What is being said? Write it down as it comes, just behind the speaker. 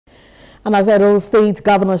And as Edo State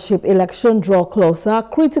Governorship Election draw closer,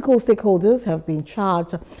 critical stakeholders have been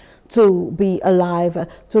charged to be alive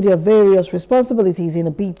to their various responsibilities in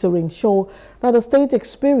a bid to ensure that the state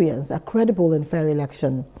experience a credible and fair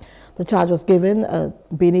election. The charge was given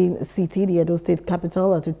at Benin City, the Edo State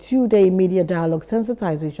capital, at a two-day media dialogue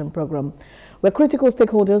sensitization program where critical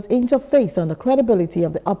stakeholders interface on the credibility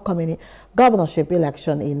of the upcoming governorship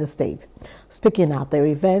election in the state. Speaking at the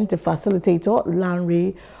event, the facilitator,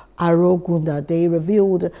 Lanre Arogunda, they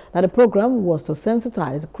revealed that the program was to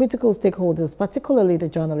sensitize critical stakeholders, particularly the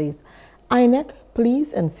journalists, INEC,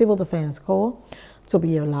 police and civil defense corps, to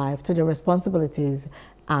be alive to their responsibilities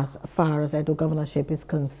as far as Edo governorship is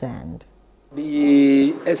concerned.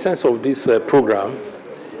 The essence of this program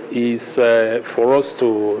is for us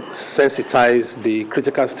to sensitize the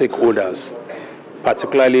critical stakeholders,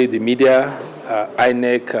 particularly the media,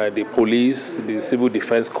 INEC, the police, the civil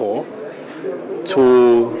defense corps,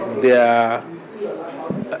 to their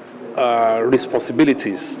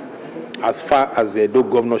responsibilities as far as the Edo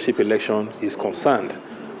governorship election is concerned.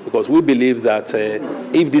 Because we believe that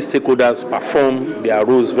if these stakeholders perform their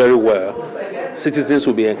roles very well, citizens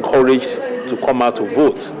will be encouraged to come out to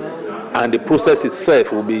vote, and the process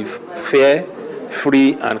itself will be fair,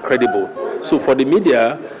 free, and credible. So for the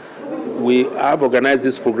media, we have organized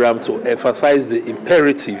this program to emphasize the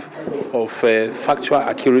imperative of factual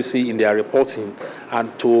accuracy in their reporting,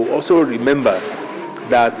 and to also remember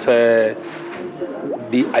that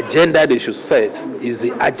the agenda they should set is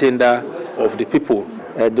the agenda of the people.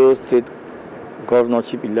 Edo State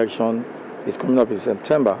Governorship Election is coming up in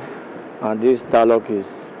September, and this dialogue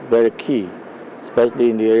is very key, especially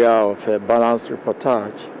in the area of balanced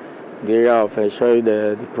reportage, the area of ensuring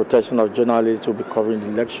the protection of journalists who will be covering the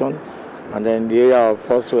election, and then the area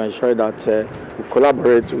of also ensuring that we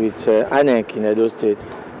collaborate with INEC in Edo State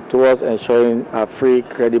towards ensuring a free,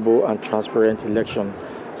 credible, and transparent election.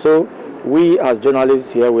 So we as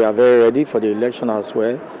journalists here, we are very ready for the election as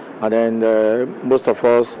well. And then most of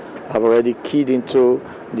us have already keyed into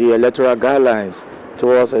the electoral guidelines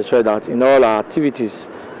towards ensure that in all our activities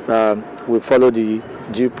we follow the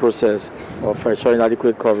due process of ensuring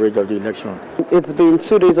adequate coverage of the election. It's been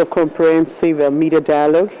 2 days of comprehensive media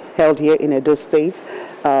dialogue held here in Edo State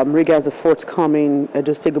regards the forthcoming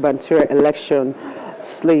Edo State gubernatorial election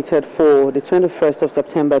slated for the 21st of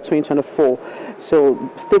September 2024. So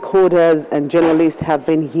stakeholders and journalists have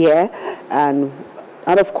been here,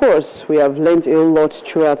 and of course, we have learned a lot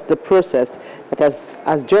throughout the process, but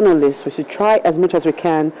as journalists, we should try as much as we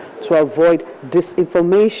can to avoid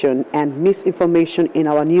disinformation and misinformation in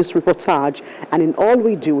our news reportage. And in all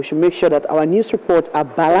we do, we should make sure that our news reports are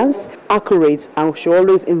balanced, accurate, and we should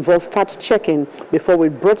always involve fact-checking before we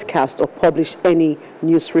broadcast or publish any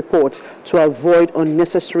news report to avoid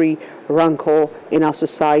unnecessary rancor in our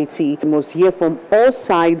society. We must hear from all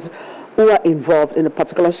sides who are involved in a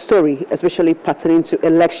particular story, especially pertaining to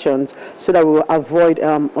elections, so that we will avoid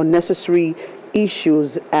unnecessary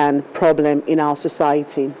issues and problems in our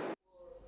society.